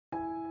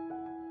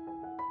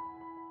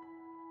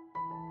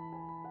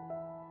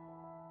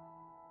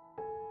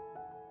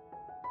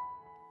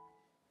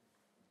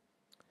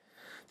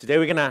Today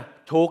we're going to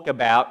talk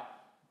about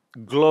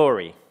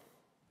glory.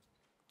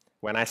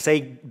 When I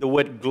say the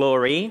word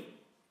glory,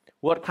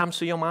 what comes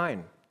to your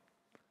mind?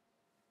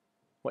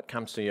 What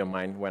comes to your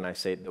mind when I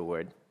say the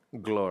word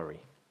glory?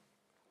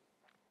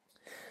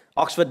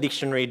 Oxford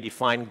Dictionary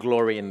defines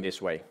glory in this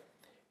way: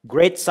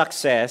 great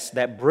success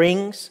that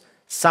brings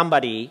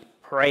somebody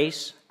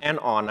praise and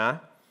honor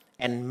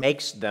and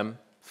makes them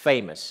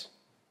famous.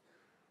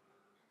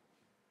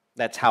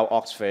 That's how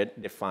Oxford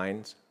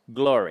defines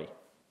glory.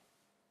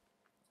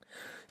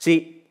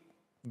 See,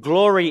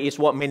 glory is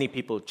what many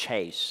people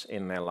chase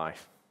in their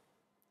life.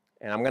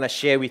 And I'm going to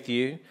share with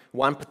you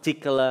one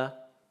particular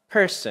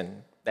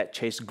person that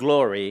chased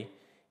glory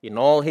in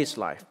all his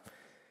life.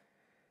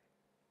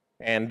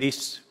 And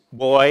this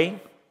boy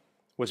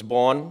was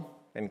born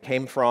and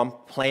came from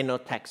Plano,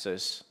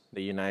 Texas,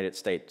 the United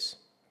States.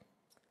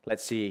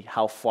 Let's see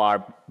how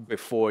far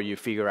before you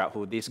figure out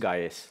who this guy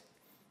is.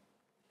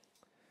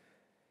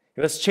 He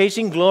was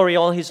chasing glory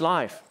all his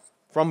life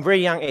from a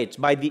very young age.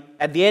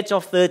 At the age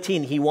of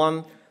 13, he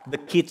won the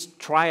kids'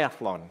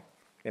 triathlon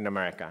in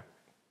America.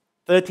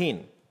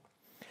 13.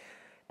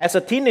 As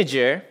a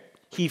teenager,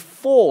 he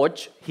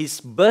forged his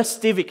birth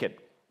certificate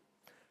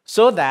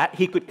so that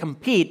he could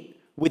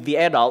compete with the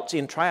adults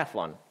in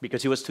triathlon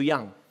because he was too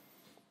young.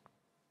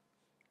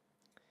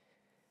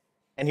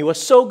 And he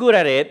was so good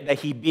at it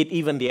that he beat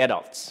even the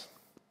adults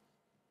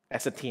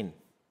as a teen.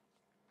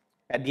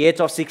 At the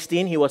age of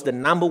 16, he was the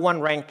number one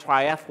ranked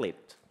triathlete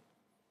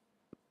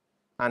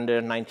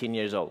under 19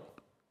 years old.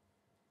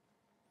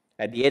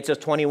 At the age of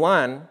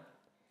 21,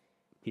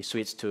 he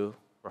switched to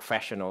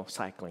professional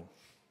cycling.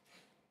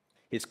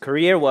 His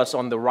career was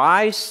on the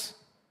rise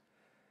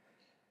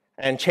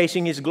and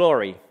chasing his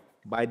glory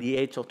by the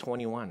age of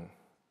 21.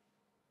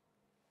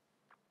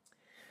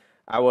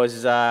 I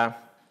was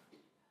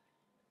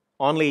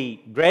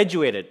only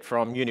graduated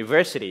from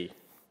university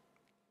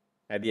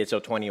at the age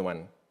of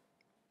 21.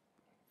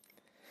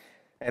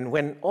 And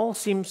when all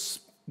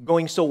seems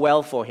going so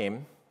well for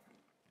him,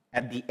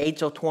 at the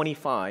age of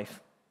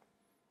 25,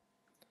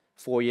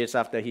 4 years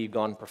after he'd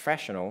gone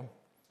professional,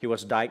 he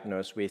was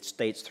diagnosed with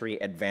stage 3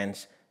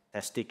 advanced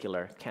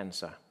testicular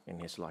cancer in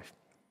his life.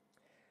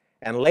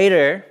 And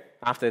later,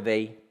 after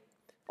they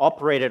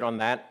operated on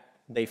that,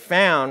 they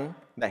found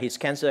that his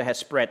cancer had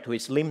spread to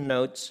his lymph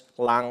nodes,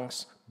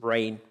 lungs,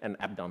 brain, and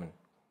abdomen.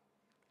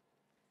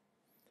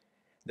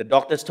 The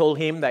doctors told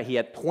him that he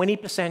had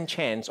 20%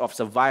 chance of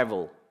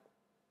survival,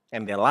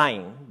 and they're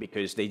lying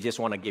because they just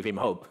want to give him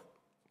hope.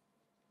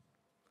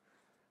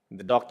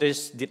 The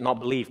doctors did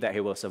not believe that he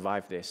will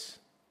survive this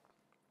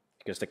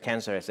because the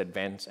cancer has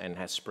advanced and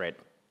has spread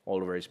all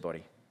over his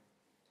body.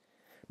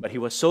 But he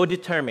was so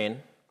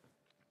determined,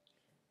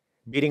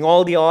 beating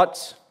all the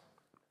odds,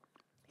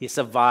 he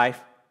survived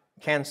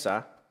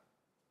cancer,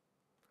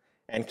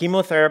 and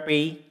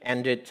chemotherapy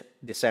ended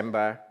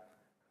December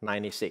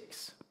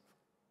 96.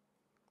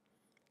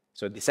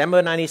 So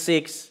December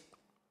 96,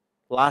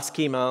 last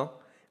chemo.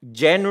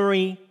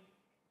 January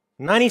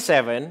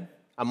 97,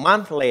 a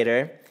month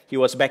later, he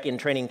was back in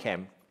training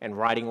camp and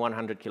riding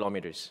 100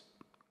 kilometers.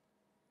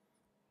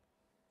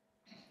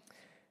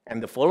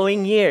 And the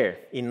following year,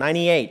 in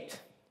 98,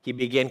 he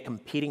began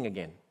competing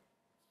again.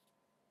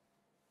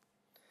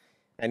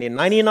 And in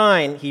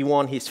 99, he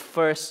won his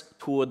first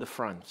Tour de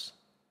France.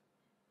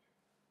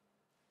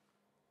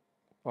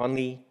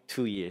 Only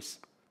 2 years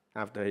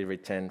after he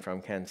returned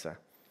from cancer.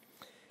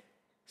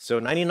 So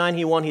 99,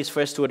 he won his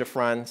first Tour de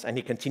France, and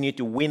he continued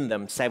to win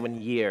them 7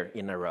 years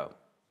in a row.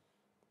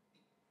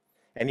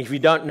 And if you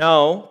don't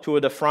know, Tour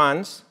de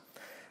France,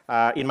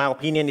 in my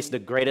opinion, is the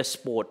greatest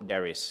sport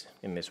there is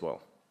in this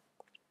world.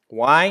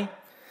 Why?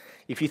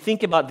 If you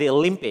think about the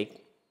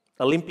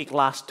Olympic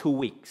lasts 2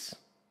 weeks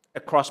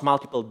across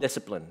multiple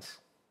disciplines.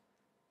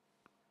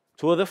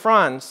 Tour de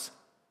France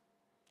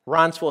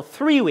runs for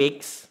 3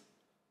 weeks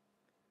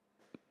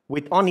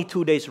with only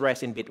 2 days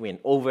rest in between,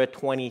 over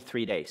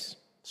 23 days.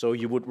 So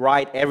you would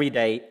ride every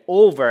day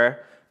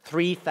over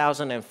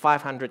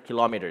 3,500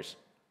 kilometers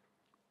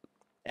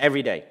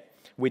every day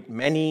with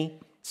many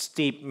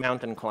steep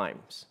mountain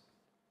climbs.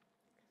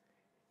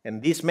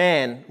 And this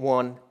man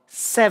won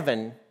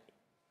 7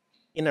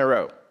 in a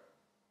row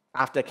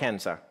after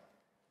cancer.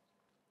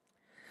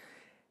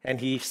 And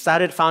he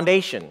started a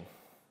foundation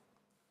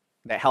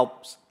that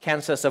helps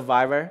cancer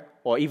survivors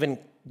or even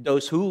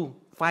those who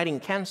fighting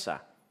cancer.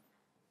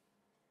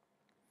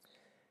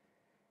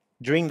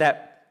 During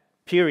that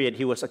period,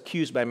 he was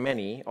accused by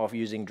many of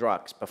using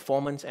drugs,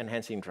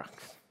 performance-enhancing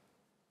drugs.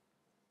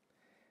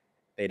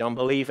 They don't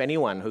believe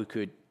anyone who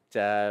could,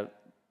 have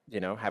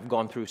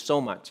gone through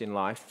so much in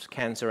life,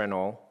 cancer and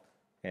all,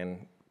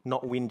 and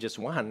not win just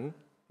one.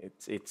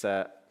 It's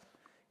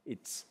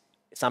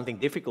something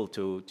difficult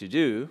to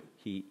do.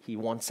 He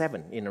won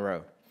 7 in a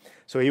row.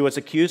 So he was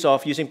accused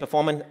of using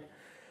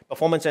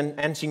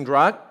performance-enhancing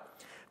drug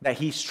that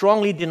he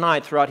strongly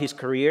denied throughout his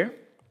career.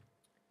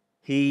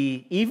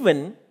 He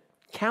even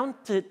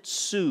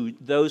counter-sued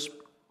those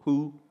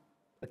who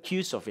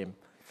accused of him.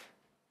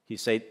 He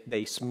said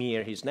they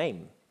smear his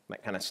name,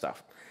 that kind of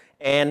stuff.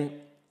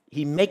 And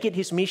he make it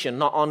his mission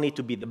not only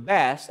to be the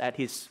best at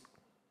his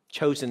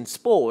chosen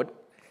sport,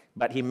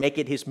 but he make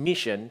it his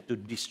mission to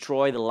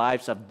destroy the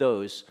lives of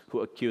those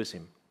who accuse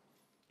him,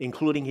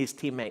 including his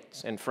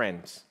teammates and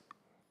friends.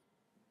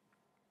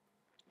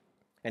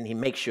 And he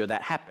makes sure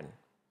that happened.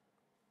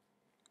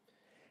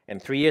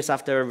 And 3 years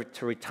after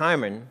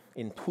retirement,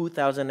 in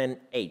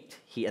 2008,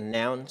 he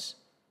announced,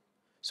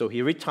 so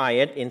he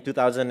retired in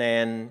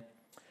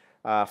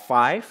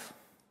 2005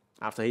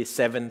 after his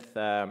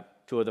 7th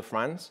Tour de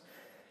France.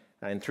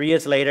 And 3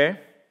 years later,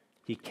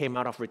 he came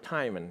out of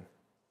retirement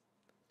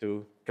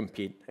to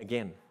compete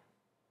again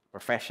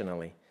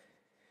professionally.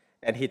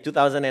 And in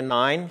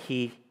 2009,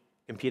 he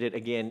competed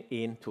again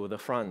in Tour de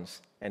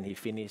France, and he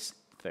finished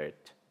 3rd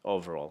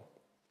overall.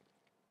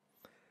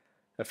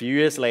 A few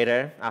years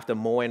later, after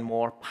more and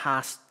more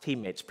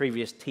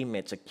previous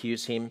teammates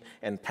accused him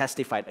and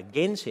testified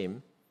against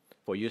him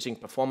for using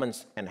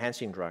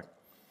performance-enhancing drugs,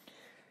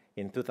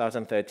 in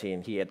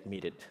 2013, he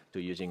admitted to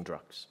using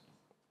drugs.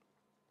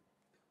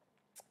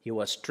 He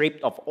was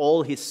stripped of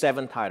all his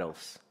 7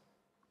 titles.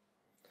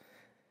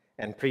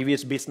 And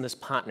previous business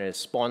partners,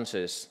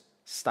 sponsors,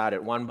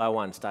 one by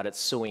one, started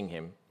suing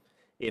him.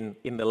 In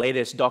the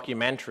latest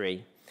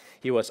documentary,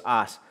 he was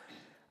asked,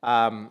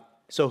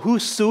 so who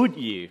sued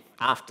you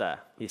after?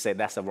 He said,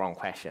 that's the wrong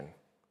question.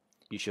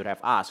 You should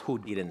have asked, who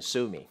didn't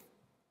sue me?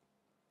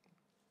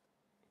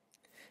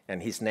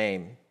 And his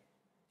name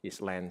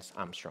is Lance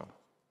Armstrong.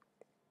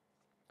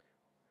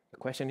 The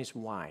question is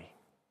why?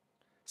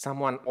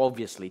 Someone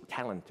obviously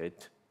talented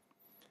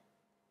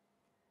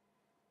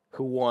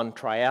who won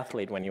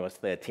triathlete when he was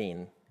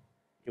 13.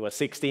 He was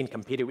 16,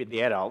 competed with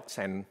the adults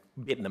and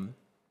beat them.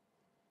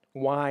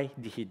 Why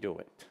did he do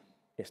it?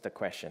 Is the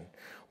question.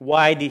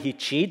 Why did he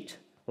cheat,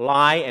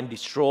 lie, and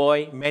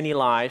destroy many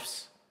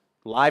lives?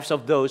 Lives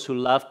of those who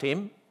loved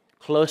him,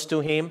 close to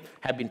him,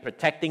 have been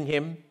protecting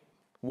him.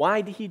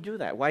 Why did he do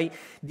that? Why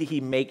did he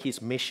make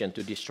his mission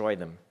to destroy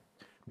them?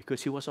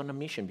 Because he was on a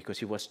mission, because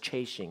he was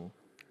chasing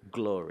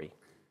glory.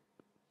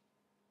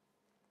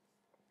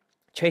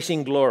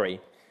 Chasing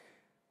glory.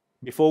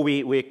 Before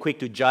we're quick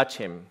to judge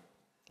him,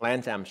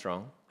 Lance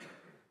Armstrong,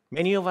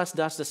 many of us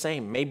does the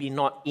same, maybe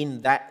not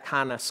in that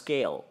kind of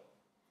scale.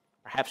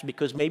 Perhaps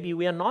because maybe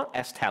we are not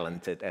as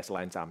talented as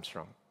Lance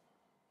Armstrong.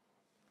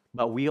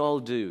 But we all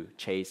do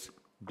chase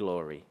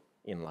glory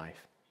in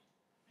life.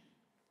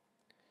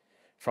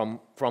 From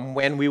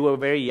when we were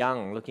very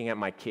young, looking at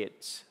my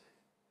kids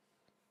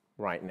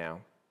right now,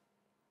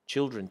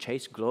 children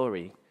chase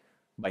glory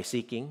by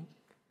seeking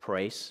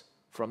praise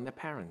from their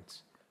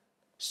parents.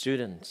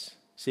 Students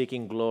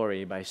seeking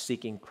glory by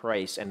seeking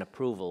praise and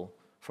approval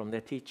from their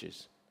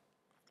teachers,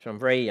 from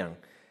very young.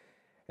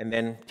 And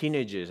then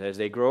teenagers, as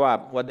they grow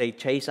up, what they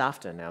chase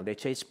after now, they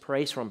chase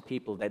praise from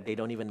people that they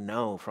don't even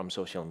know from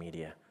social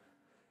media.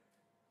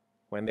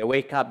 When they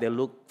wake up, they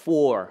look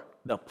for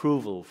the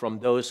approval from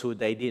those who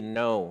they didn't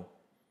know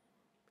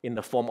in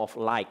the form of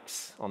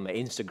likes on the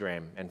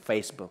Instagram and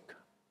Facebook,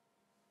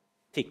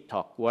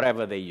 TikTok,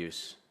 whatever they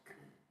use.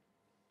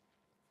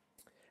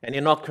 And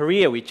in our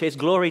career, we chase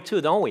glory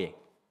too, don't we?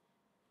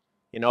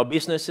 In our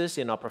businesses,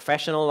 in our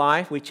professional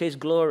life, we chase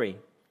glory.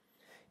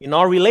 In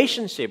our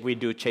relationship, we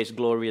do chase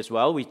glory as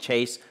well. We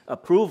chase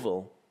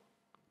approval,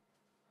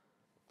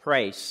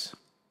 praise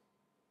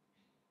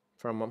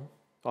from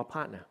our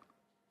partner.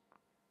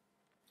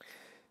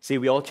 See,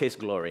 we all chase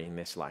glory in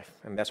this life,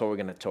 and that's what we're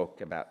going to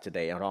talk about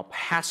today. And our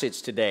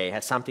passage today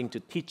has something to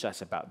teach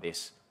us about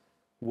this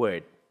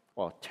word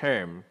or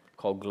term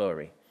called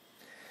glory.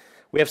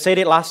 We have said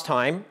it last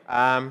time.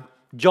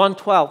 John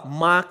 12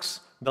 marks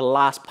the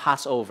last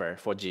Passover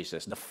for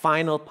Jesus, the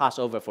final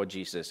Passover for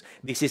Jesus.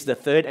 This is the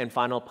 3rd and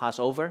final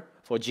Passover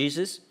for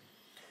Jesus.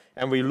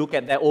 And we look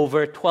at that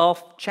over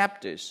 12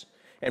 chapters.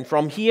 And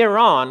from here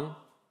on,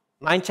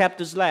 9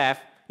 chapters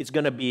left, it's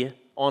going to be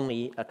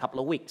only a couple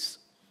of weeks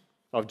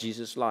of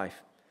Jesus'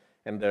 life.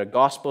 And the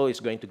gospel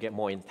is going to get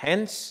more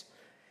intense,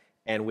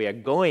 and we are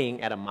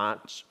going at a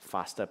much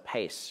faster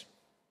pace.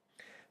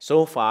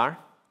 So far,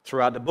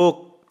 throughout the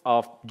book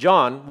of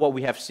John, what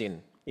we have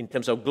seen in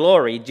terms of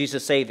glory,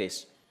 Jesus said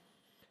this.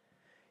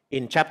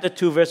 In chapter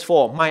 2, verse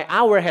 4, my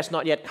hour has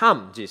not yet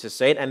come, Jesus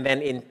said. And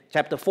then in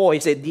chapter 4, he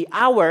said, the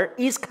hour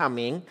is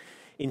coming.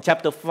 In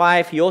chapter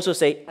 5, he also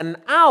said, an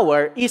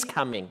hour is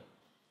coming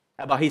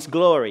about his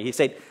glory. He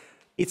said,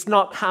 it's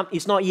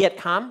not yet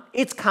come.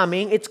 It's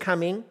coming, it's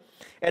coming.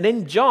 And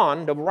then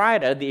John, the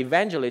writer, the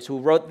evangelist who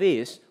wrote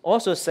this,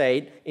 also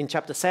said in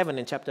chapter 7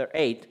 and chapter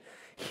 8,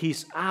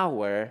 his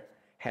hour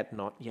had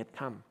not yet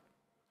come.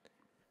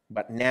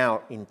 But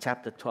now in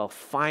chapter 12,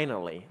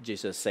 finally,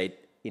 Jesus said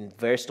in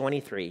verse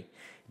 23,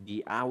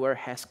 the hour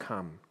has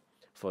come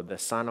for the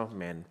Son of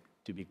Man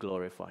to be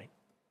glorified.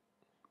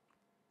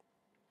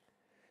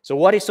 So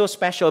what is so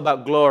special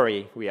about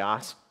glory, we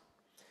ask,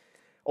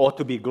 or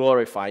to be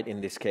glorified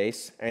in this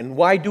case? And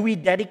why do we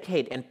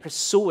dedicate and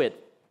pursue it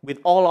with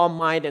all our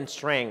might and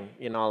strength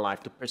in our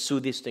life to pursue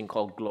this thing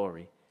called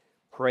glory,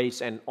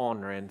 praise and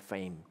honor and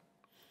fame?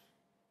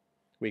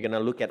 We're going to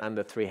look at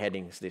under 3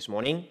 headings this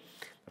morning.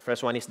 The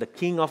first one is the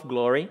King of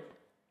Glory.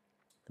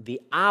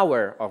 the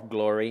hour of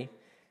glory,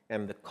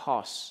 and the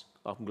cost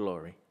of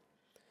glory.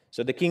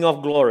 So the King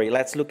of glory,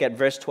 let's look at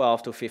verse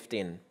 12 to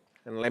 15.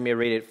 And let me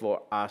read it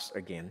for us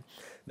again.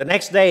 The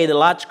next day, the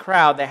large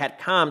crowd that had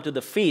come to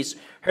the feast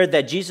heard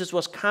that Jesus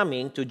was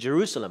coming to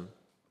Jerusalem.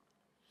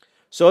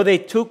 So they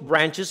took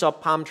branches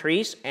of palm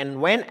trees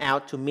and went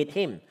out to meet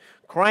him,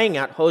 crying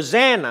out,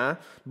 "Hosanna,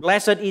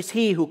 blessed is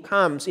he who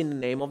comes in the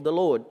name of the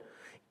Lord,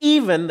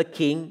 even the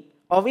King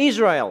of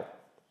Israel."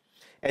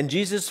 And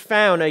Jesus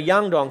found a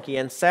young donkey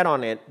and sat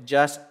on it,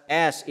 just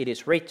as it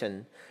is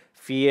written,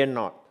 "Fear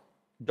not,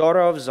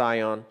 daughter of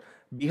Zion,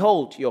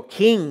 behold, your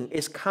king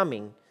is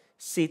coming,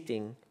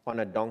 sitting on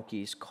a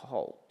donkey's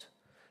colt."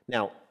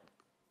 Now,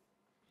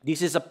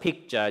 this is a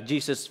picture,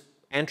 Jesus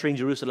entering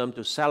Jerusalem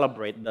to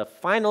celebrate the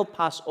final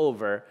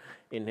Passover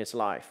in his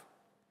life.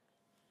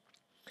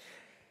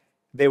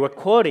 They were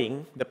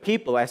quoting the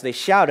people as they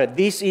shouted,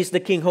 "This is the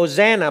King,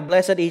 Hosanna,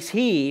 blessed is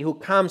he who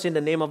comes in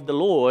the name of the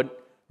Lord,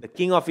 the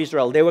King of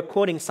Israel." They were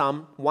quoting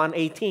Psalm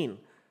 118.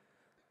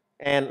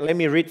 And let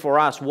me read for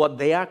us what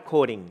they are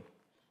quoting.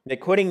 They're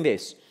quoting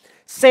this: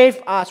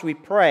 "Save us, we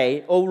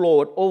pray, O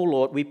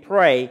Lord, we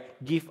pray,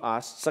 give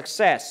us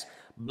success.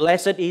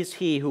 Blessed is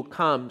he who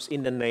comes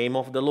in the name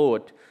of the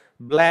Lord.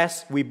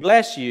 We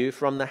bless you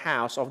from the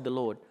house of the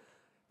Lord."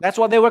 That's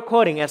what they were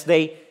quoting as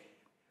they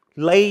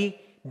lay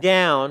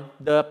down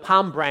the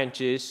palm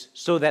branches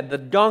so that the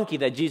donkey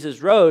that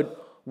Jesus rode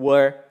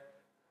were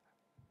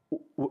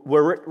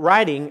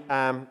riding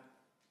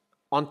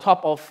on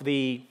top of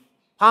the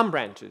palm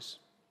branches.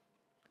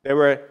 They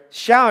were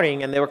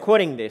shouting and they were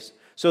quoting this.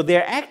 So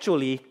they're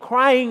actually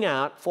crying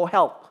out for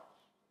help.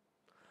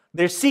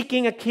 They're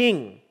seeking a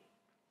king.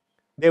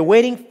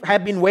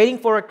 Have been waiting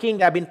for a king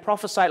that had been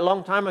prophesied a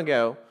long time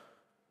ago.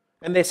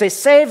 And they say,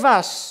 "Save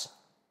us,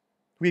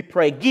 we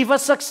pray. Give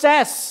us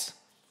success."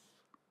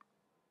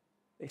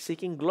 They're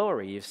seeking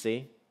glory, you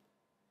see,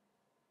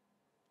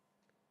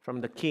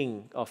 from the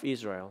King of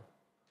Israel.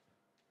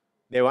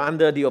 They were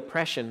under the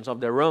oppressions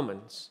of the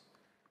Romans.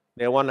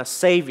 They want a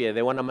savior.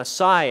 They want a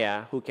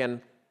Messiah who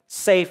can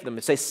save them.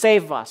 They say,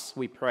 "Save us,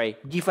 we pray.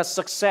 Give us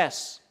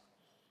success."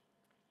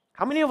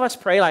 How many of us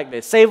pray like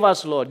this? "Save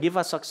us, Lord. Give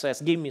us success.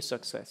 Give me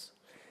success."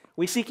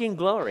 We're seeking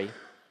glory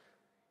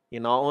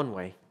in our own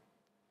way.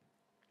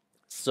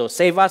 So,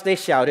 "Save us," they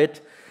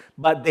shouted,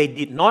 but they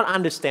did not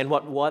understand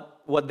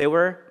what they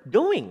were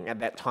doing at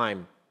that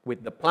time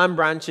with the palm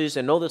branches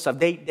and all this stuff.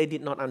 They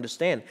did not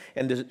understand.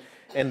 And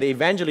the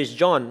evangelist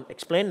John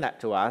explained that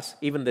to us.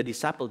 Even the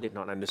disciples did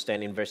not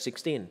understand in verse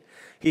 16.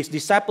 His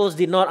disciples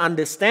did not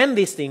understand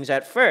these things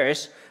at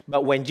first,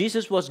 but when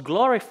Jesus was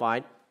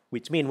glorified,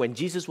 which means when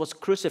Jesus was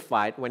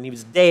crucified, when he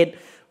was dead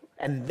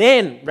and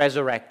then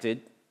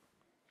resurrected,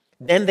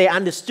 then they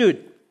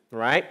understood,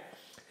 right?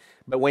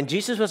 But when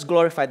Jesus was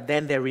glorified,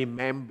 then they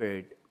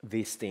remembered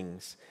these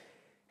things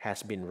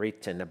has been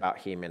written about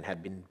him and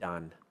had been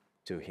done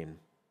to him.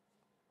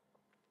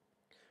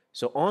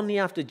 So only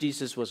after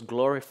Jesus was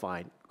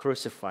glorified,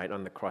 crucified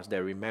on the cross,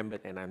 they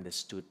remembered and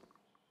understood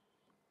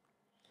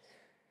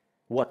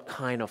what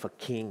kind of a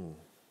king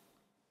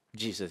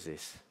Jesus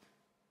is.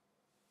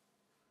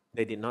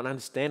 They did not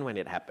understand when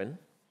it happened,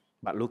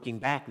 but looking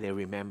back, they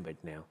remembered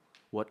now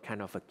what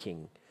kind of a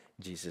king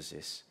Jesus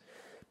is.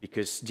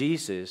 Because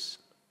Jesus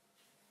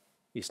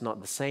is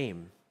not the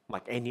same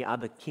like any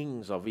other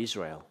kings of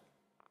Israel.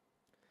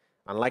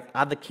 Unlike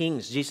other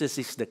kings, Jesus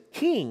is the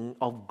King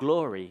of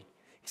glory.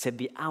 He said,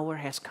 "The hour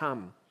has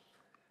come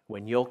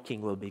when your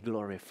king will be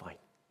glorified."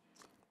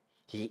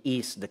 He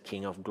is the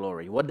King of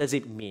glory. What does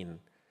it mean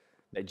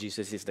that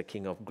Jesus is the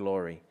King of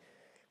glory?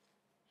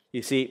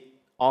 You see,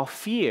 our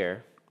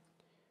fear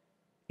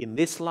in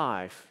this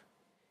life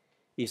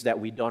is that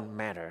we don't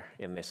matter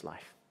in this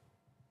life.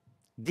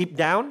 Deep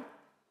down,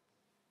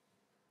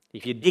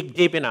 if you dig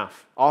deep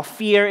enough, our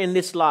fear in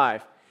this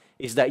life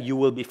is that you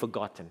will be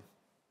forgotten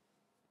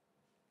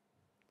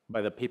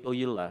by the people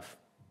you love.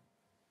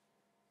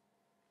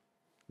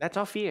 That's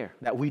our fear,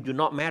 that we do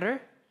not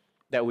matter,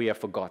 that we are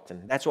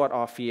forgotten. That's what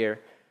our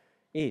fear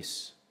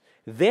is.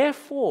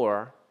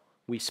 Therefore,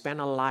 we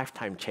spend a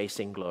lifetime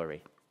chasing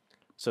glory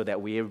so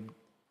that we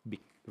be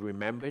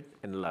remembered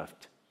and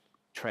loved,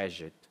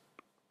 treasured.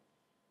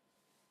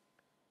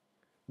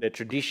 The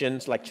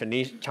traditions like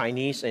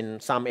Chinese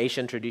and some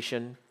Asian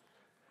tradition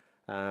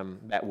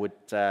that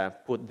would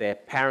put their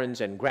parents'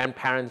 and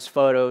grandparents'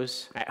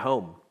 photos at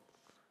home.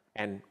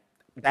 And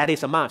that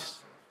is a must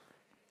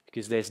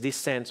because there's this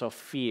sense of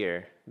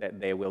fear that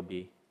they will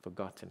be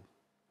forgotten.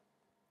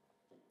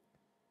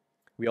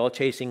 We're all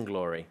chasing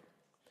glory.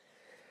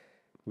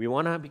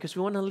 Because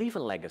we want to leave a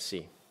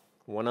legacy.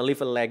 We want to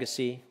leave a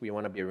legacy. We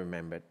want to be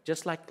remembered.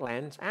 Just like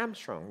Lance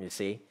Armstrong, you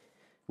see.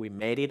 We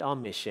made it our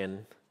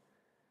mission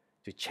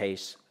to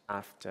chase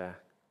after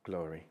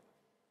glory.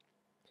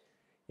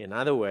 In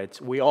other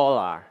words, we all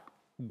are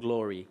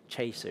glory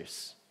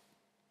chasers.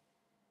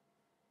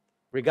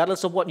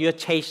 Regardless of what you're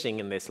chasing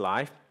in this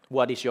life,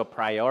 what is your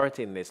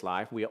priority in this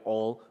life, we are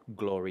all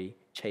glory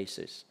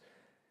chasers.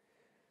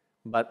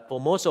 But for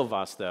most of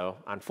us, though,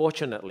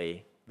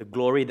 unfortunately, the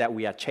glory that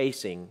we are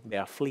chasing, they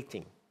are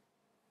fleeting.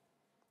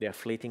 They are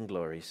fleeting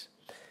glories.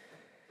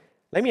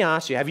 Let me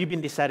ask you, have you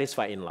been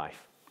dissatisfied in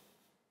life?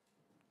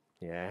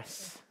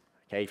 Yes.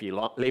 Okay, if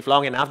you live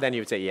long enough, then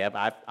you would say,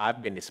 yeah,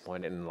 I've been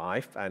disappointed in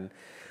life.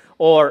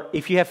 Or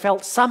if you have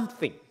felt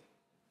something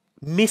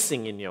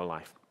missing in your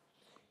life,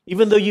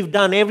 even though you've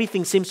done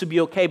everything seems to be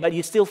okay, but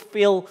you still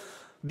feel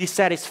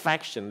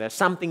dissatisfaction, that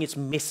something is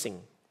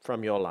missing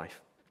from your life.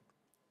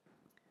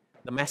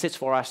 The message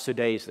for us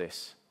today is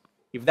this.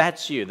 If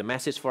that's you, the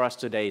message for us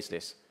today is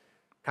this.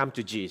 Come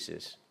to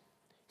Jesus.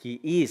 He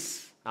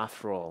is,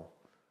 after all,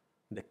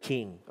 the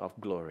King of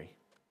glory,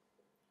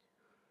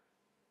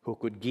 who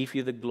could give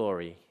you the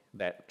glory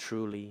that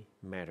truly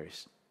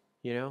matters.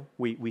 You know,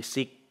 we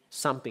seek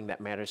something that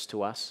matters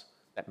to us,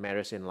 that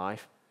matters in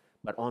life,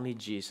 but only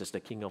Jesus, the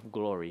King of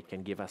glory,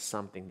 can give us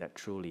something that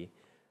truly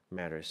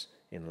matters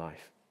in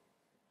life.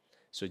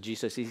 So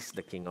Jesus is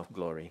the King of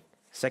glory.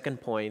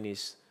 Second point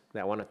is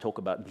that I want to talk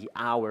about the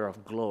hour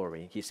of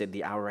glory. He said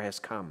the hour has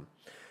come.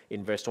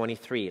 In verse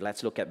 23,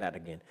 let's look at that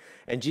again.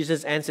 And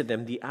Jesus answered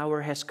them, the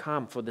hour has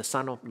come for the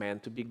Son of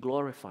Man to be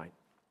glorified.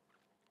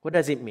 What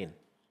does it mean?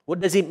 What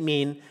does it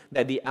mean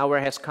that the hour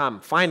has come?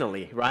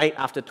 Finally, right,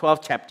 after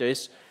 12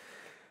 chapters,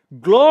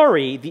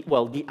 glory,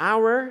 the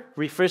hour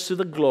refers to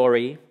the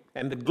glory,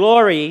 and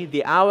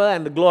the hour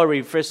and the glory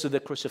refers to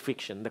the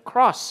crucifixion, the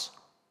cross,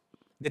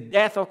 the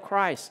death of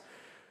Christ.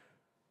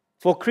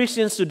 For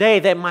Christians today,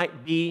 that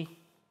might be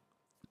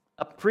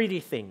a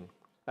pretty thing,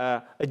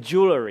 a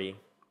jewelry.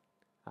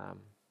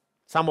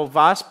 Some of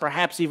us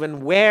perhaps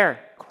even wear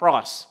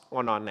cross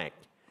on our neck.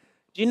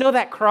 Do you know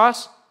that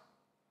cross?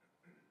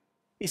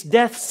 It's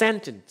death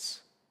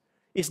sentence.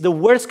 It's the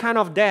worst kind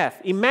of death.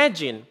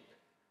 Imagine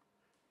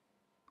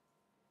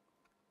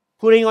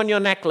putting on your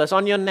necklace,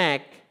 on your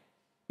neck,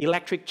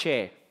 electric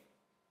chair.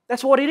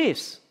 That's what it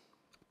is.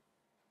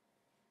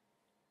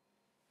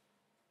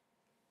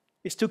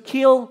 It's to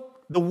kill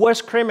the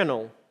worst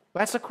criminal.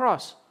 That's the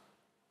cross.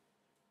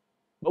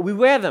 But we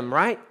wear them,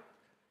 right?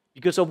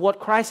 Because of what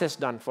Christ has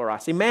done for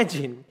us.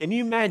 Can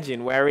you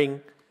imagine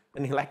wearing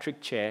an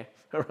electric chair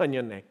around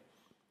your neck?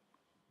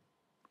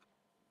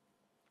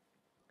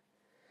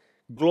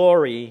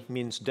 Glory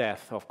means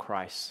death of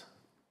Christ.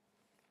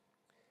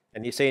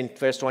 And he said in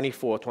verse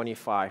 24,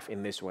 25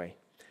 in this way.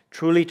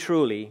 Truly,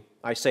 truly,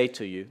 I say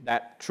to you,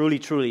 that truly,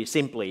 truly,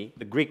 simply,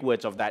 the Greek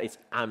words of that is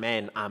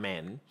amen,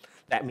 amen.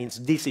 That means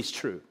this is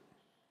true.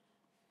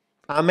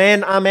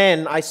 Amen,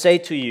 amen, I say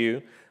to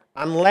you,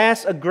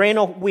 unless a grain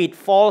of wheat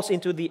falls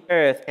into the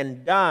earth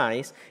and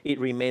dies, it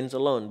remains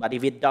alone. But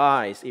if it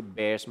dies, it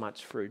bears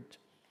much fruit.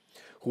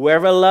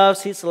 Whoever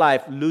loves his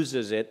life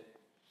loses it,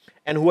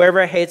 and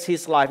whoever hates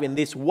his life in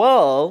this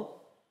world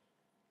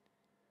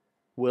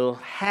will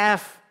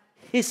have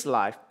his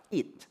life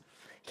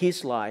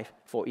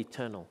for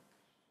eternal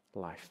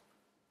life.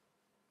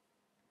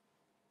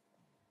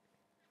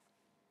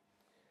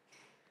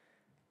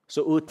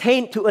 So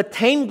to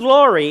attain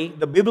glory,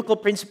 the biblical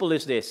principle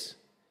is this.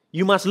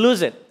 You must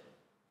lose it.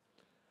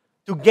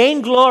 To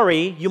gain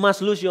glory, you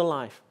must lose your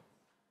life.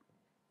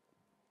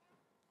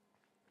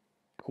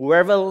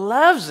 Whoever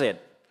loves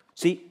it.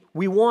 See,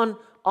 we want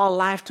our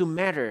life to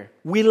matter.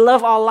 We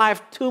love our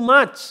life too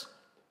much.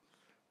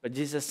 But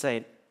Jesus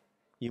said,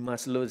 you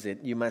must lose it.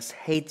 You must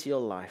hate your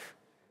life.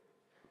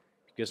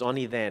 Because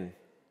only then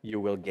you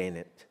will gain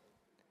it.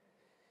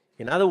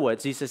 In other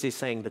words, Jesus is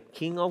saying the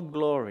King of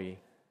glory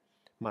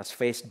must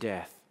face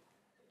death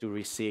to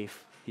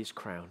receive his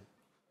crown,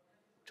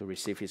 to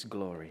receive his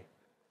glory.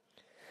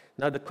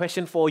 Now the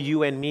question for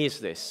you and me is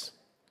this.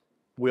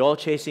 We're all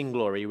chasing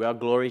glory. We are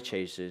glory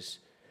chasers.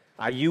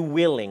 Are you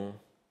willing?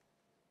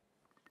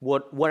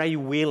 What are you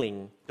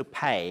willing to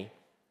pay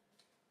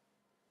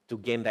to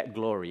gain that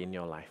glory in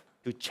your life?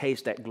 To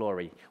chase that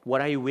glory?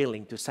 What are you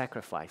willing to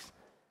sacrifice?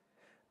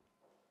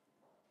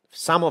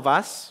 Some of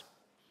us,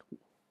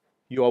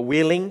 you are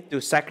willing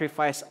to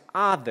sacrifice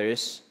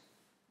others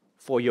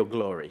for your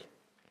glory.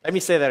 Let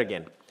me say that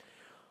again.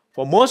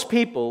 For most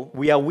people,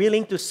 we are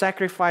willing to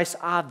sacrifice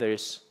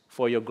others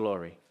for your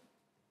glory.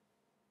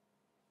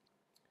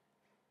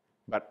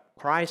 But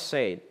Christ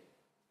said,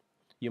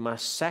 you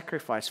must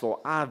sacrifice for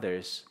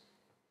others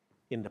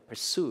in the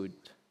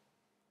pursuit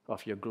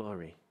of your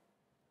glory.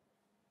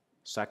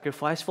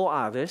 Sacrifice for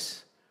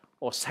others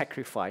or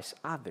sacrifice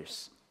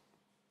others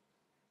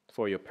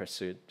for your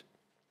pursuit.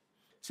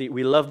 See,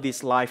 we love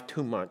this life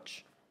too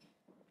much.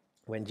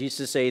 When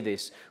Jesus said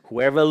this,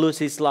 whoever loves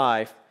his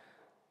life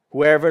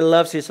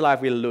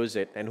will lose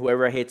it, and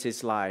whoever hates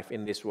his life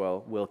in this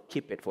world will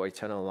keep it for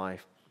eternal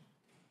life.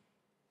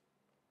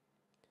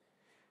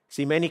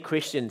 See, many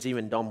Christians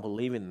even don't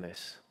believe in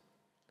this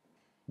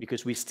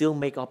because we still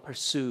make our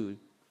pursuit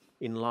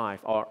in life,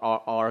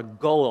 our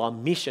goal, our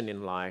mission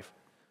in life,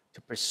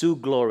 to pursue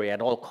glory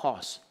at all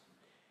costs.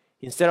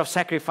 Instead of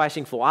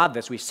sacrificing for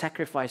others, we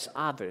sacrifice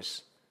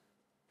others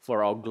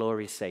for our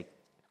glory's sake.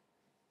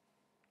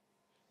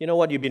 You know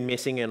what you've been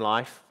missing in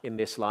life, in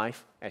this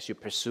life, as you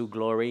pursue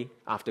glory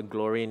after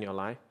glory in your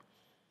life?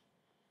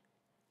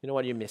 You know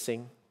what you're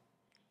missing?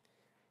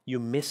 you're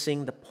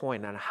missing the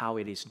point on how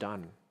it is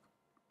done.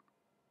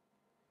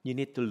 You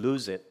need to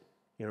lose it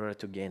in order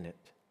to gain it.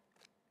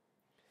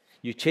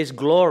 You chase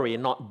glory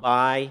not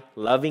by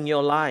loving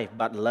your life,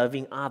 but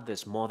loving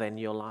others more than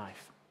your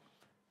life.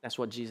 That's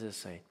what Jesus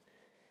said.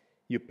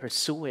 You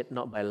pursue it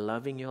not by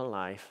loving your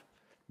life,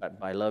 but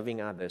by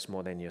loving others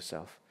more than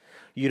yourself.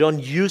 You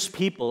don't use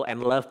people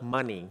and love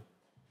money,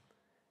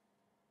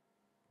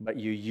 but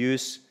you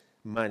use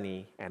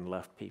money and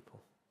love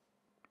people.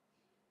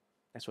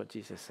 That's what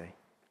Jesus said.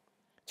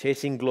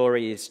 Chasing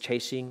glory is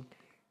chasing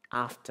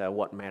after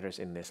what matters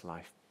in this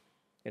life.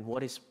 And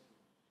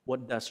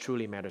what does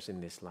truly matters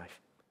in this life?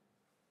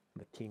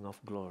 The King of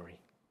glory.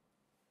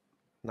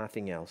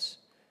 Nothing else.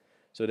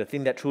 So the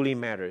thing that truly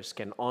matters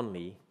can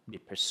only be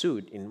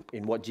pursued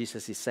in what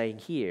Jesus is saying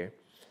here,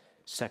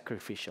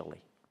 sacrificially.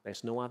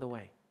 There's no other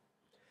way.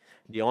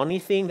 The only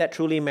thing that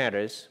truly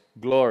matters,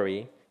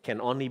 glory,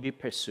 can only be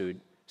pursued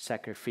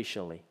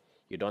sacrificially.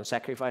 You don't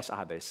sacrifice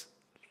others.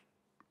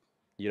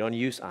 You don't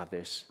use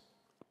others.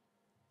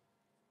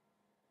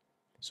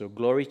 So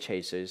glory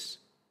chasers,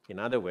 in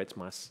other words,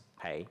 must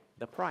pay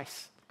the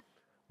price.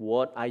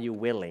 What are you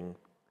willing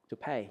to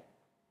pay?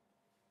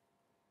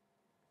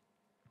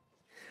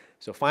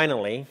 So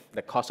finally,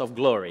 the cost of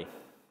glory.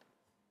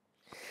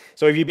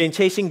 So if you've been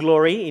chasing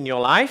glory in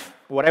your life,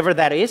 whatever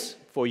that is,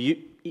 for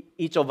you,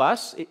 each of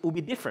us, it will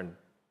be different,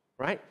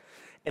 right?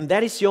 And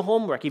that is your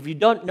homework. If you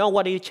don't know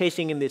what are you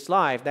chasing in this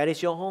life, that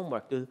is your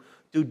homework,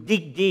 to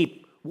dig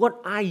deep. What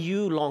are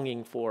you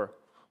longing for?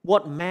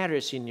 What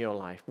matters in your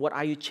life? What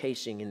are you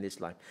chasing in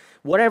this life?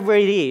 Whatever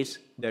it is,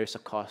 there is a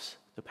cost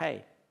to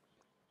pay.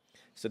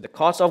 So the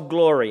cost of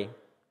glory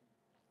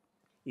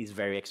is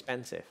very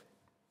expensive.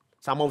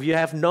 Some of you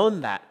have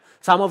known that.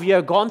 Some of you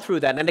have gone through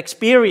that and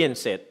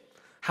experienced it,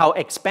 how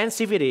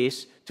expensive it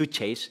is to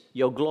chase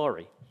your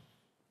glory.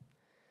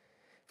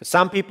 For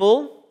some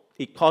people,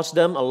 it costs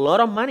them a lot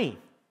of money.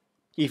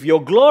 If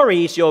your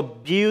glory is your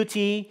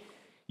beauty,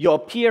 your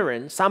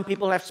appearance, some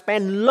people have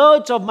spent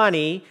loads of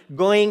money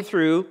going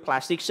through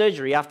plastic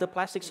surgery after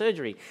plastic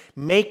surgery,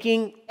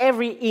 making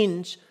every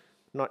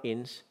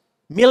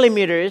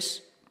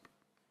millimeters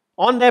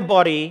on their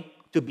body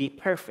to be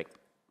perfect.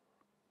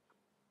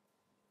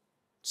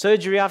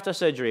 Surgery after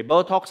surgery,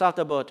 Botox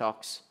after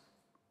Botox.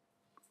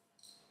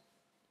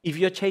 If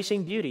you're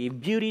chasing beauty, if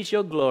beauty is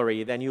your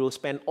glory, then you will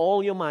spend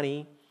all your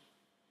money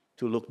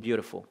to look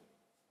beautiful.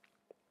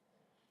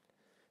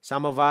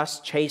 Some of us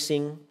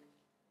chasing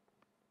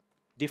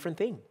different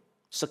thing,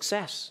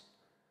 success.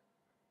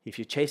 If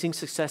you're chasing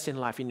success in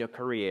life, in your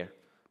career,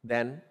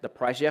 then the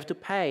price you have to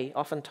pay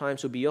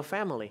oftentimes will be your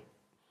family,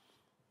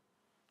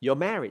 your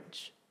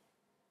marriage,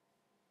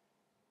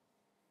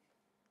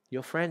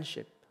 your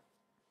friendship.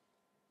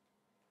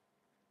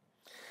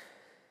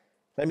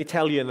 Let me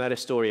tell you another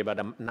story about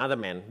another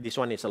man. This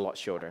one is a lot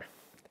shorter,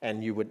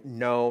 and you would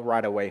know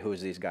right away who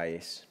this guy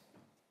is.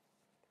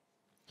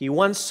 He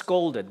once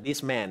scolded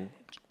this man.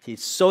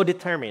 He's so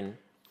determined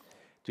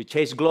to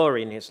chase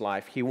glory in his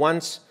life. He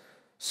once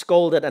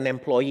scolded an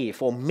employee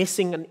for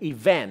missing an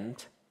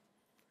event,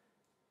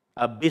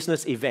 a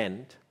business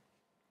event,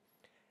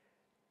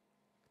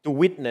 to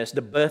witness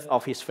the birth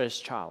of his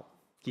first child.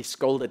 He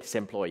scolded his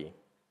employee.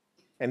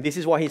 And this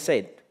is what he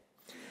said.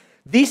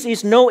 "This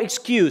is no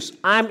excuse.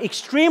 I'm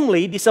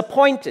extremely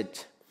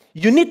disappointed.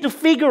 You need to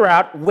figure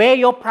out where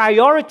your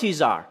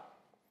priorities are.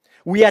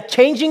 We are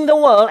changing the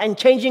world and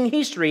changing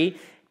history,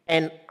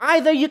 and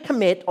either you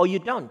commit or you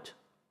don't."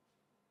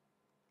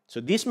 So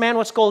this man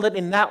was scolded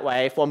in that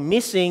way for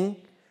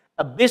missing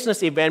a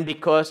business event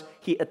because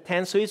he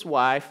attends to his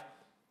wife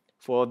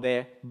for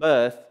the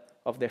birth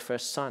of their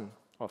first son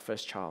or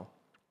first child.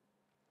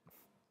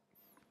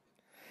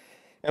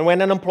 And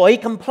when an employee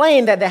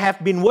complained that they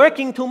have been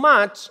working too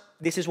much,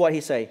 this is what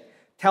he said.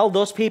 "Tell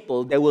those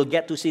people they will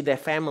get to see their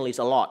families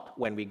a lot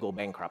when we go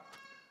bankrupt."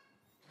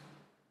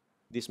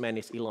 This man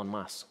is Elon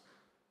Musk.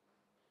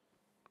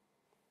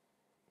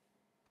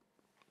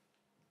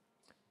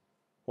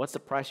 What's the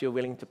price you're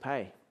willing to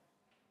pay?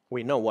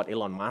 We know what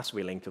Elon Musk is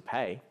willing to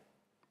pay.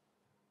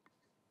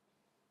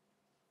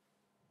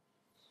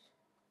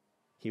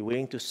 He's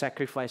willing to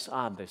sacrifice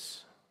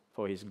others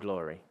for his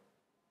glory,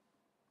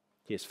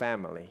 his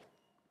family,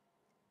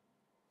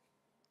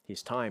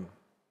 his time.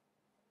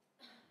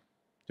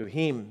 To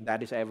him,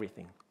 that is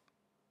everything.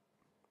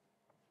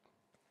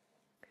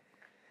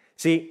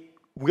 See,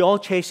 we're all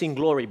chasing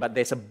glory, but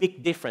there's a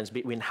big difference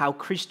between how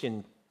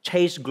Christians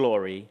chase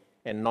glory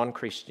and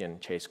non-Christian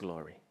chase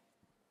glory.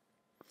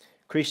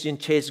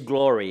 Christians chase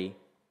glory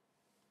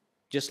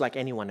just like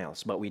anyone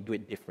else, but we do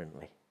it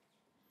differently.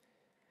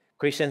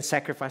 Christians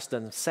sacrifice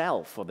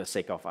themselves for the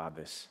sake of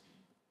others.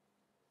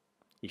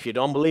 If you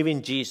don't believe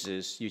in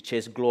Jesus, you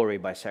chase glory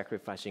by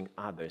sacrificing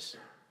others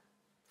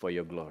for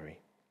your glory,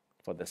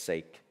 for the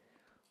sake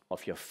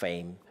of your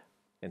fame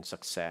and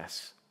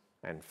success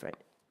and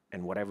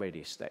whatever it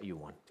is that you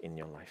want in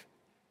your life.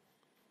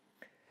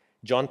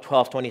 John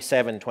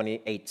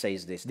 12:27-28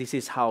 says this. This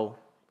is how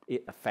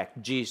it affects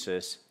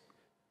Jesus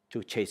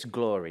to chase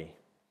glory.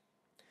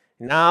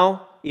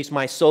 "Now is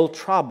my soul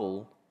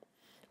troubled.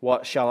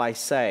 What shall I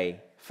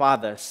say?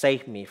 Father,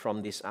 save me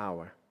from this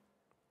hour.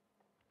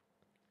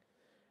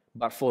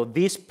 But for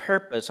this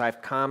purpose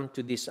I've come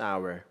to this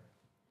hour.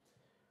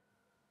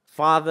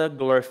 Father,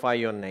 glorify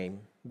your name.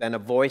 Then a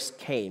voice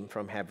came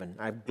from heaven.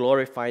 I've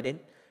glorified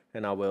it,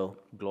 and I will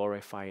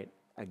glorify it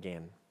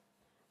again.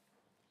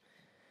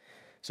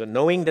 So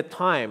knowing the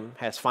time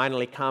has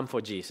finally come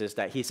for Jesus,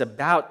 that he's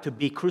about to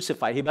be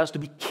crucified, he's about to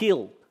be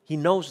killed. He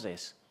knows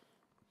this.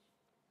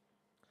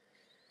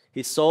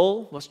 His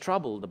soul was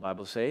troubled, the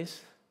Bible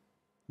says.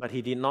 But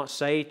he did not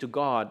say to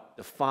God,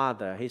 the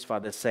Father, his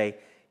Father, say,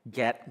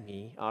 get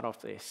me out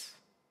of this.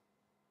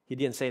 He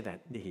didn't say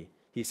that, did he?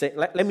 He said,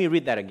 let me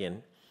read that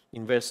again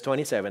in verse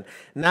 27.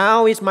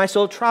 Now is my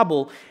soul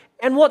troubled,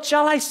 and what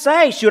shall I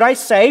say? Should I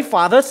say,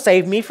 Father,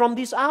 save me from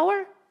this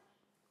hour?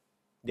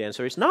 The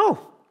answer is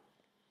no.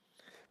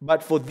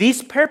 But for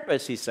this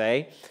purpose, he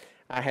say,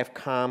 I have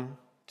come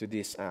to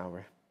this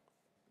hour.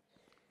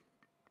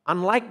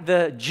 Unlike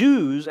the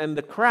Jews and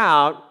the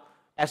crowd,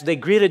 as they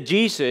greeted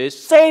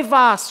Jesus, save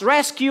us,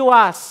 rescue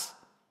us.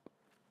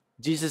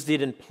 Jesus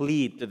didn't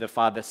plead to the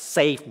Father,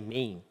 save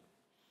me.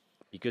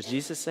 Because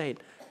Jesus said,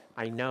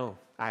 I know,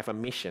 I have a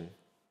mission.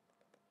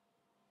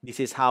 This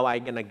is how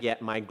I'm going to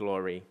get my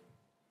glory.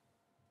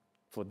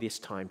 For this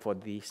time, for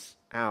this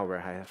hour,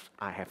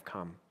 I have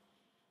come.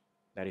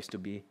 That is to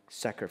be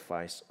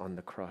sacrificed on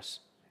the cross.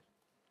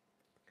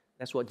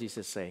 That's what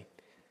Jesus said.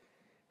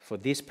 For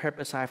this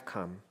purpose I have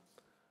come,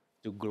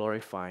 to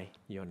glorify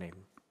your name.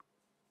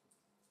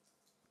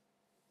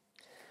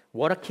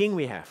 What a king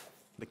we have.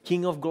 The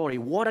King of glory.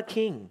 What a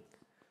king.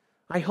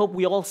 I hope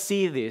we all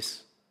see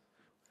this.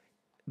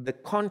 The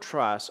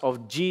contrast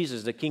of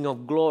Jesus, the King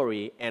of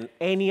glory, and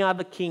any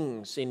other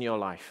kings in your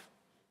life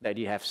that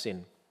you have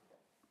seen.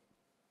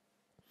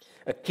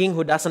 A king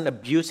who doesn't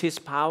abuse his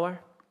power.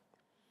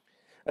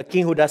 A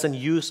king who doesn't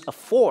use a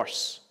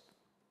force.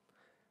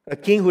 A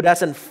king who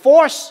doesn't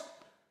force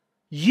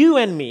you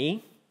and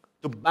me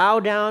to bow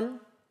down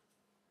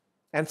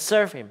and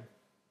serve him.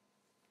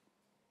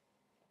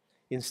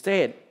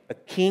 Instead, a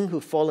king who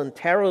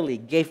voluntarily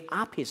gave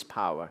up his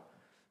power.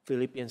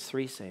 Philippians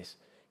 3 says,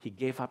 he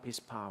gave up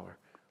his power,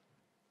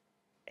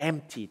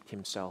 emptied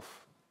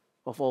himself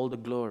of all the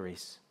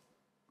glories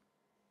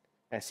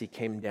as he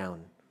came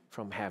down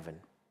from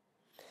heaven.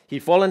 He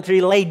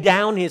voluntarily laid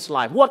down his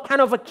life. What kind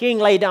of a king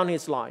laid down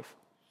his life?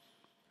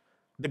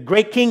 The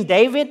great King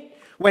David,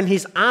 when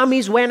his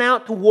armies went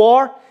out to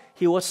war,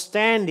 he was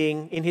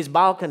standing in his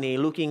balcony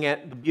looking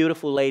at the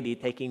beautiful lady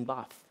taking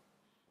bath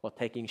or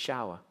taking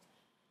shower.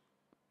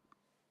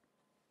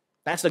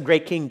 That's the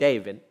great King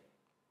David.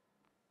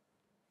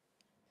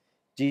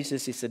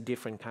 Jesus is a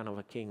different kind of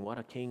a king. What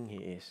a king he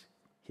is.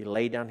 He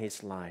laid down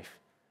his life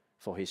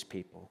for his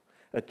people.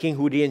 A king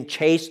who didn't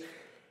chase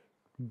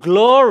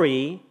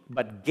glory,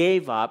 but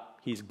gave up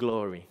his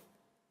glory.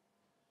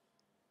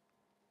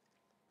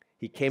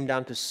 He came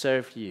down to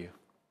serve you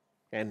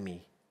and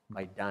me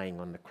by dying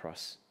on the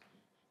cross.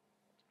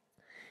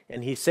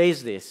 And he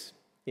says this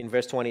in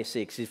verse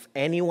 26, if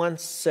anyone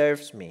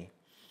serves me,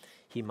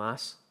 he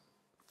must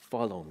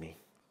follow me.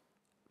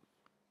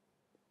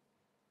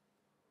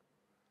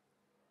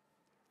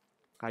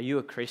 Are you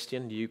a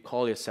Christian? Do you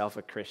call yourself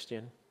a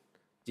Christian?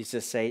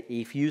 Jesus said,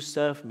 if you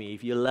serve me,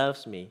 if you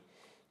love me,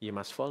 you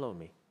must follow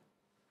me.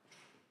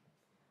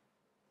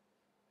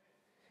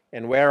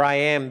 And where I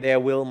am, there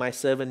will my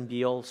servant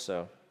be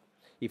also.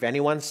 If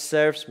anyone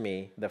serves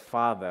me, the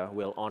Father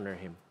will honor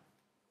him.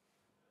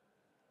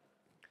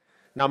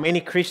 Now,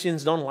 many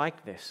Christians don't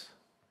like this.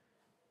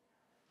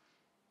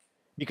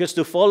 Because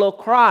to follow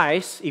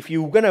Christ, if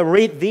you're going to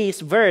read this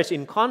verse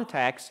in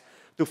context,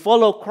 to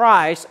follow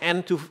Christ,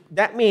 and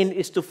that means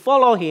is to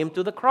follow him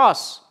to the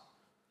cross.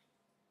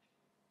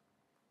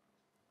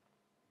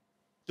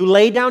 To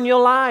lay down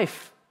your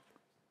life.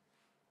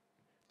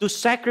 To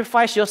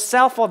sacrifice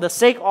yourself for the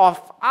sake of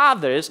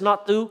others,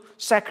 not to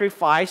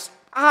sacrifice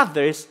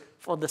others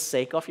for the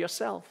sake of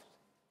yourself.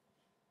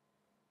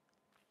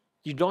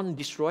 You don't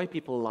destroy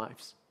people's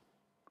lives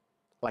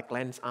like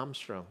Lance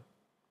Armstrong,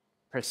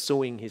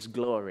 pursuing his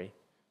glory.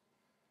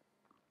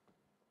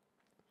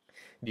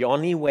 The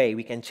only way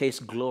we can chase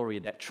glory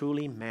that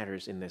truly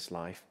matters in this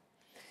life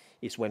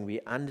is when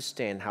we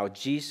understand how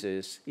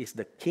Jesus is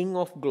the King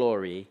of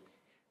glory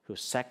who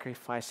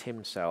sacrificed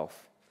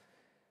himself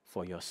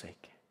for your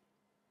sake.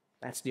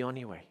 That's the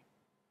only way.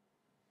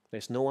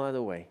 There's no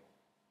other way.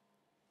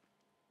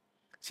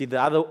 See,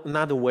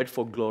 another word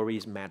for glory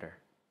is matter.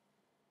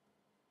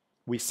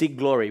 We seek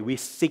glory. We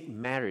seek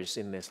matters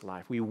in this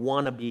life. We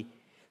want to be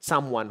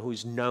someone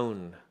who's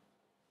known.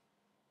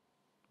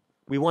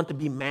 We want to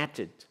be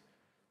mattered.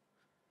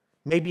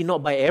 Maybe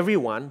not by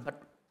everyone,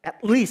 but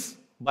at least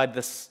by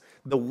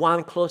the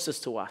one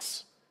closest to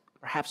us.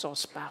 Perhaps our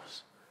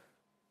spouse,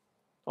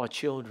 our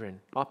children,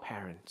 our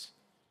parents.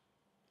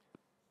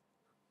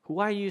 Who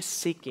are you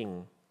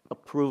seeking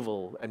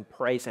approval and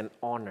praise and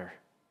honor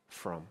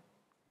from?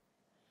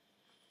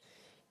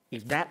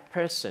 If that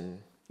person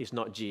is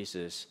not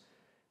Jesus,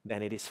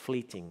 then it is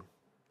fleeting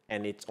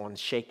and it's on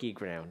shaky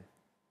ground.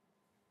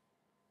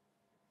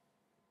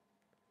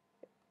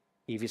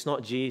 If it's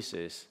not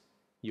Jesus,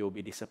 you'll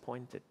be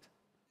disappointed.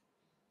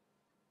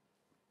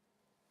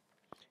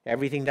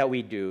 Everything that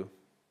we do,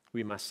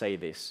 we must say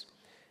this: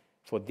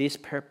 for this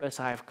purpose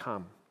I have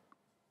come,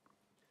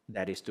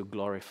 that is to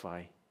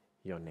glorify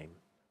your name.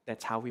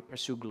 That's how we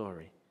pursue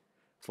glory.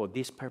 For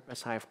this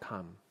purpose I have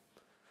come,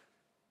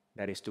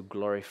 that is to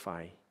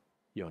glorify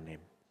your name.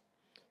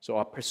 So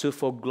our pursuit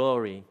for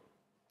glory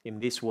in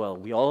this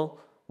world, we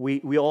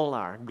all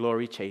are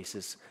glory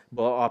chasers,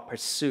 but our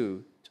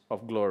pursuit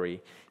of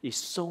glory is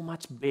so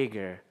much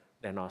bigger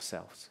than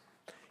ourselves.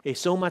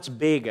 It's so much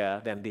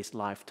bigger than this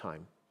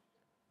lifetime.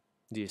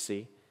 Do you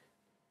see?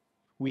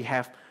 We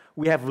have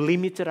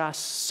limited us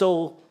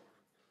so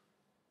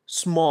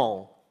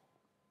small.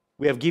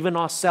 We have given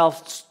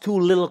ourselves too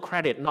little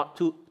credit, not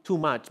too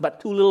much,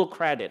 but too little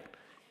credit.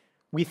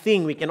 We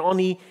think we can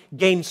only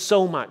gain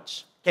so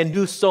much, can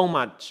do so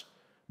much.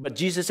 But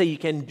Jesus said you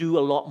can do a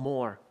lot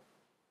more.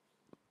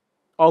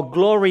 Our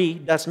glory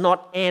does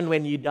not end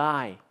when you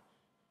die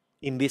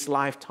in this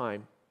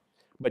lifetime.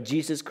 But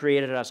Jesus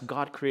created us,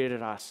 God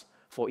created us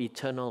for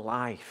eternal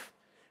life,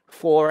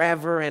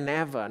 forever and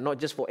ever, not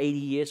just for 80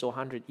 years or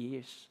 100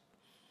 years.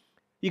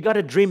 You got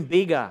to dream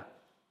bigger.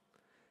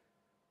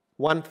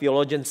 One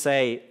theologian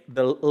say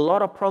a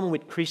lot of problem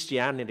with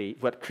Christianity,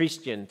 with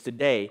Christians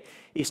today,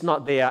 is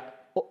not they are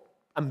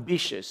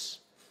ambitious,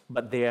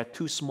 but they are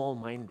too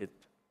small-minded.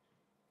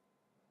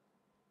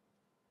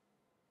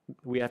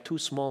 We are too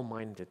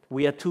small-minded.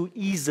 We are too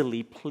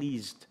easily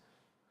pleased.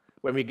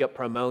 When we get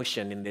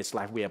promotion in this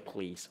life, we are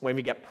pleased. When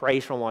we get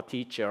praise from our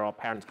teacher or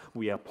parents,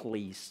 we are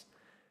pleased.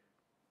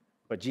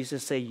 But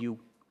Jesus said you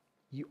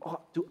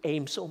ought to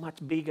aim so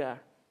much bigger.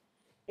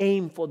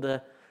 Aim for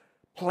the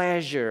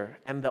pleasure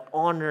and the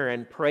honor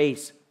and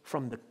praise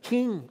from the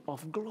King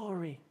of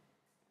glory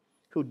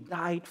who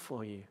died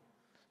for you.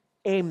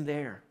 Aim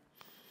there.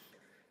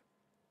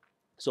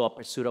 So our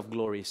pursuit of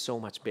glory is so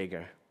much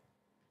bigger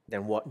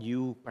than what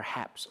you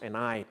perhaps and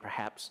I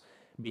perhaps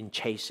been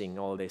chasing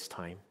all this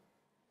time.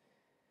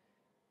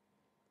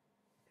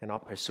 And our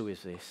pursuit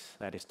is this,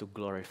 that is to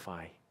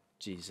glorify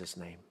Jesus'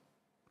 name.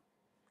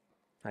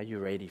 Are you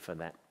ready for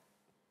that?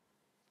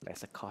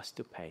 There's a cost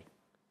to pay.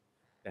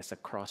 There's a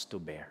cross to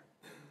bear.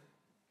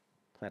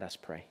 Let us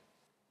pray.